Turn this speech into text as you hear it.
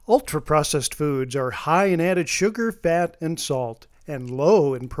Ultra-processed foods are high in added sugar, fat, and salt, and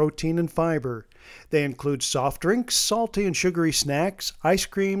low in protein and fiber. They include soft drinks, salty and sugary snacks, ice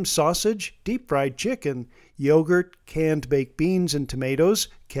cream, sausage, deep-fried chicken, yogurt, canned baked beans and tomatoes,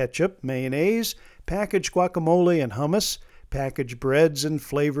 ketchup, mayonnaise, packaged guacamole and hummus, packaged breads, and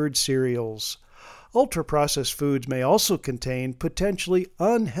flavored cereals. Ultra-processed foods may also contain potentially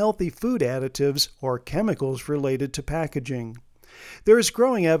unhealthy food additives or chemicals related to packaging. There is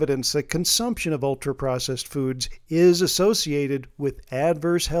growing evidence that consumption of ultra-processed foods is associated with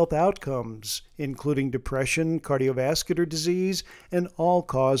adverse health outcomes, including depression, cardiovascular disease, and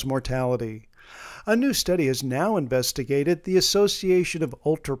all-cause mortality. A new study has now investigated the association of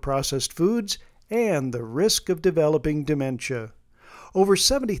ultra-processed foods and the risk of developing dementia. Over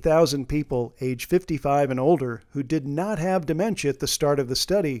 70,000 people aged 55 and older who did not have dementia at the start of the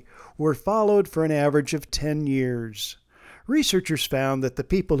study were followed for an average of 10 years. Researchers found that the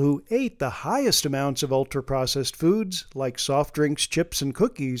people who ate the highest amounts of ultra-processed foods, like soft drinks, chips, and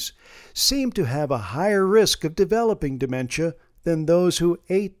cookies, seemed to have a higher risk of developing dementia than those who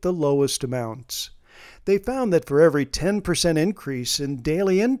ate the lowest amounts. They found that for every 10% increase in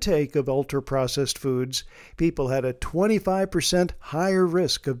daily intake of ultra-processed foods, people had a 25% higher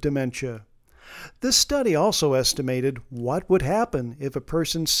risk of dementia. This study also estimated what would happen if a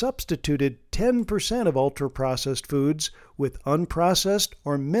person substituted 10% of ultra-processed foods with unprocessed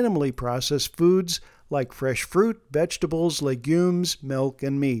or minimally processed foods like fresh fruit, vegetables, legumes, milk,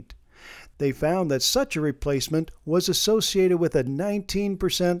 and meat. They found that such a replacement was associated with a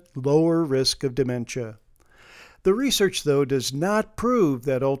 19% lower risk of dementia. The research, though, does not prove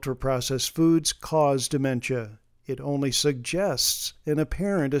that ultra-processed foods cause dementia. It only suggests an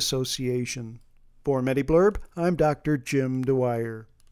apparent association. For MediBlurb, I'm Dr. Jim Dwyer.